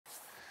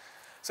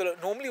So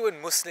look, normally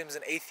when Muslims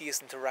and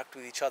atheists interact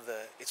with each other,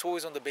 it's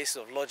always on the basis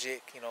of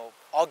logic.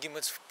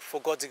 Arguments for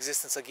God's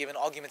existence are given,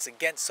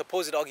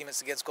 supposed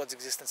arguments against God's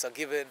existence are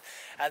given,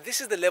 and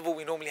this is the level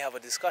we normally have our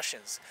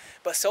discussions.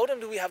 But seldom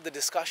do we have the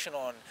discussion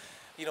on,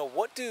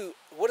 what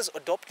does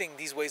adopting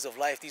these ways of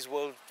life, these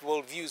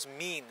worldviews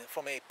mean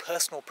from a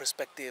personal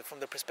perspective, from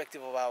the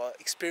perspective of our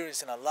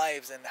experience in our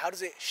lives, and how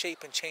does it shape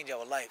and change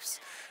our lives,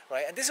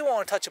 right? And this is what I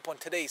want to touch upon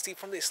today. See,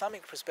 from the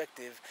Islamic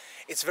perspective,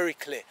 it's very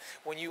clear.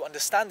 When you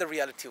understand the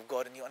reality of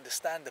God and you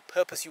understand the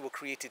purpose you were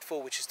created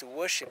for, which is to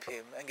worship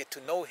Him and get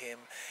to know Him,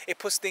 it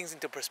puts things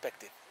into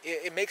perspective.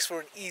 It makes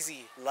for an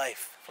easy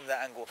life from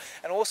that angle.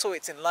 And also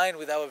it's in line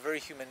with our very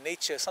human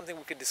nature, something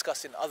we could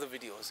discuss in other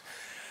videos.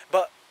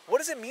 But what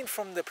does it mean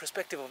from the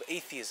perspective of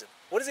atheism?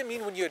 What does it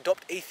mean when you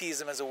adopt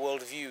atheism as a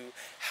worldview?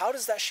 How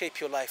does that shape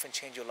your life and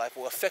change your life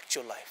or affect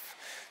your life?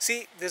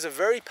 See, there's a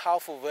very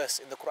powerful verse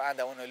in the Quran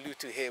that I want to allude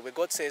to here, where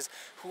God says,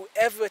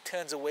 whoever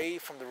turns away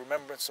from the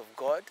remembrance of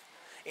God,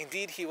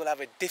 indeed he will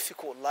have a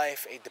difficult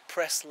life, a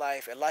depressed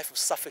life, a life of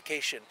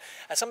suffocation.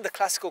 And some of the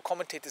classical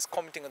commentators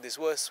commenting on this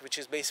verse, which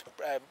is based,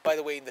 by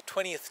the way, in the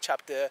 20th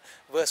chapter,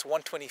 verse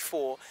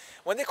 124,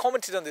 when they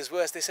commented on this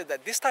verse, they said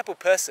that this type of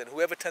person,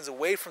 whoever turns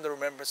away from the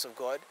remembrance of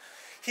God,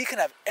 he can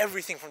have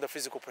everything from the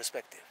physical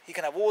perspective. He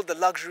can have all the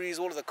luxuries,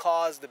 all of the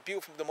cars,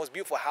 the most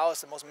beautiful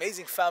house, the most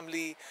amazing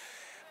family,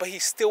 but he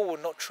still will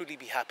not truly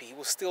be happy. He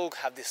will still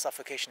have this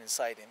suffocation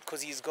inside him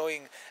because he's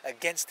going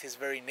against his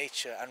very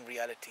nature and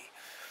reality.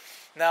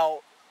 Now,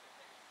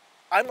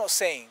 I'm not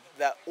saying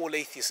that all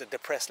atheists are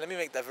depressed. Let me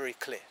make that very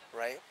clear,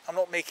 right? I'm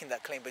not making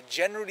that claim, but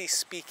generally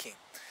speaking,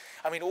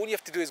 I mean, all you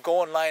have to do is go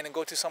online and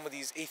go to some of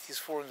these atheist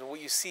forums, and what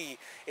you see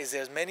is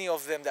there's many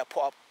of them that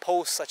put up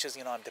posts such as,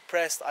 I'm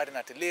depressed, I don't know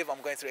how to live,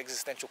 I'm going through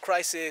existential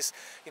crisis,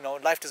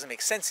 life doesn't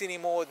make sense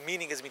anymore,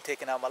 meaning has been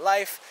taken out of my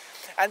life.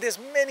 And there's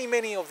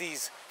many of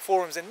these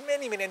forums, and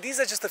many, and these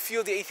are just a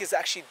few of the atheists that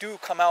actually do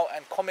come out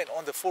and comment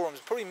on the forums,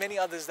 probably many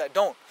others that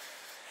don't.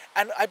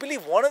 And I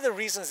believe one of the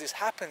reasons this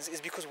happens is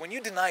because when you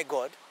deny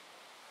God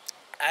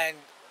and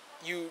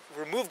you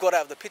remove God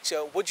out of the picture,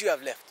 what do you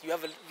have left?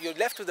 You're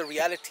left with a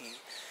reality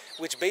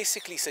which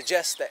basically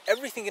suggests that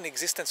everything in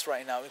existence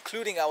right now,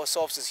 including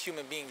ourselves as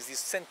human beings, these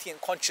sentient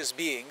conscious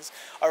beings,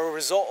 are a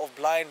result of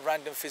blind,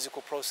 random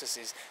physical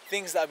processes,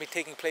 things that have been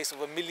taking place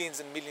over millions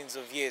and millions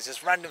of years,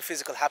 just random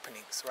physical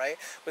happenings, right?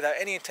 Without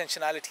any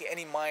intentionality,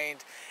 any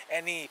mind,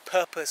 any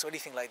purpose or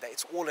anything like that.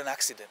 It's all an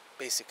accident,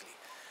 basically.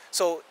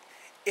 So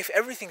if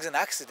everything's an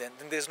accident,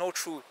 then there's no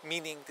true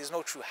meaning, there's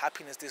no true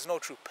happiness, there's no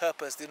true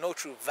purpose, there's no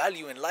true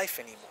value in life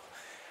anymore.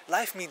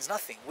 Life means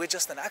nothing. We're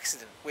just an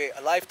accident. We're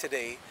alive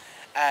today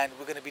and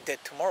we're going to be dead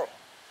tomorrow.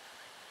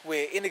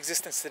 We're in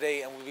existence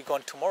today and we'll be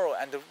gone tomorrow.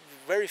 And the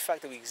very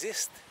fact that we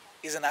exist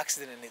is an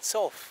accident in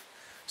itself.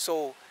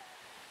 So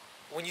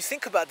when you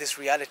think about this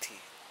reality,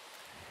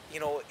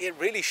 it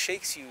really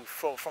shakes you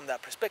from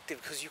that perspective,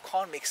 because you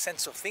can't make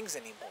sense of things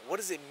anymore. What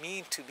does it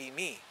mean to be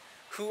me?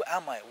 Who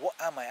am I? What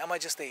am I? Am I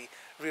just a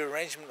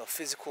rearrangement of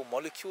physical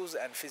molecules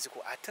and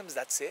physical atoms?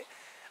 That's it?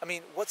 I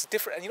mean, what's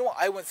different? And you know what?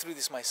 I went through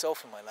this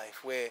myself in my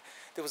life, where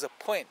there was a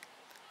point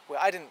where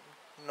I didn't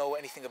know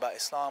anything about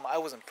Islam. I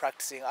wasn't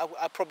practicing.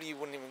 I probably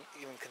wouldn't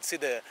even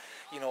consider,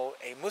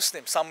 a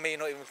Muslim. Some may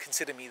not even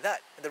consider me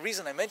that. And the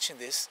reason I mention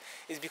this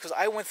is because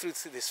I went through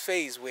this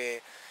phase where,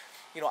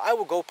 I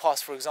would go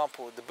past, for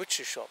example, the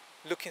butcher shop,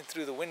 looking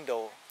through the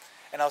window,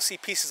 and I'll see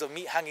pieces of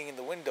meat hanging in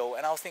the window,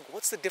 and I'll think,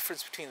 what's the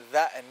difference between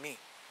that and me?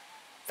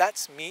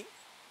 That's me,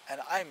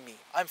 and I'm me.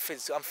 I'm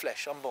physical, I'm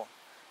flesh, I'm bone.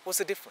 What's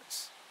the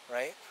difference,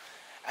 right?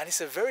 And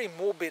it's a very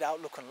morbid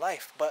outlook on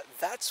life, but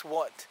that's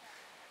what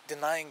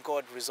denying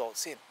God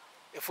results in.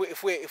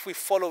 If we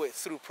follow it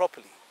through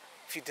properly,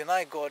 if you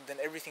deny God, then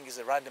everything is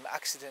a random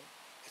accident.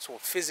 It's all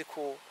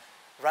physical,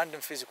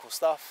 random physical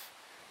stuff.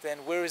 Then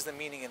where is the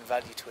meaning and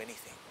value to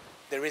anything?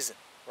 There isn't.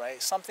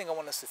 Right? Something I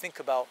want us to think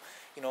about,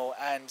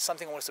 and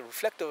something I want us to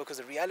reflect over, because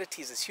the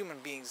reality is, as human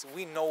beings,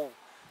 we know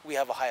we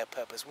have a higher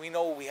purpose. We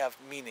know we have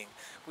meaning.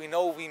 We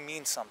know we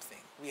mean something.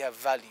 We have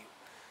value.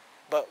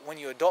 But when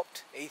you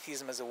adopt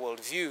atheism as a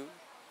worldview,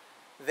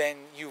 then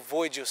you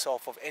void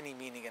yourself of any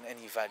meaning and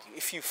any value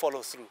if you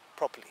follow through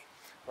properly.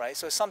 Right?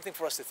 So it's something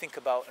for us to think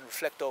about and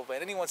reflect over.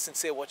 And anyone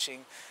sincere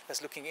watching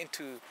that's looking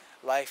into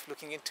life,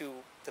 looking into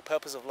the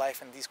purpose of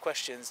life and these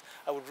questions,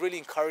 I would really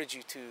encourage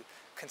you to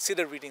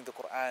consider reading the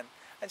Quran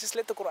and just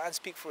let the Quran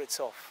speak for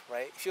itself,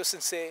 right? If you're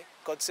sincere,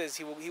 God says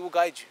He will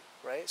guide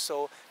you, right?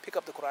 So pick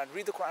up the Quran,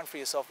 read the Quran for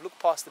yourself, look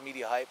past the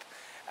media hype,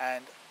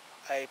 and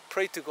I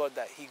pray to God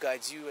that He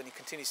guides you and He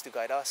continues to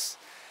guide us.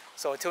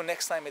 So until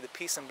next time, may the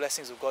peace and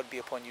blessings of God be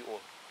upon you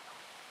all.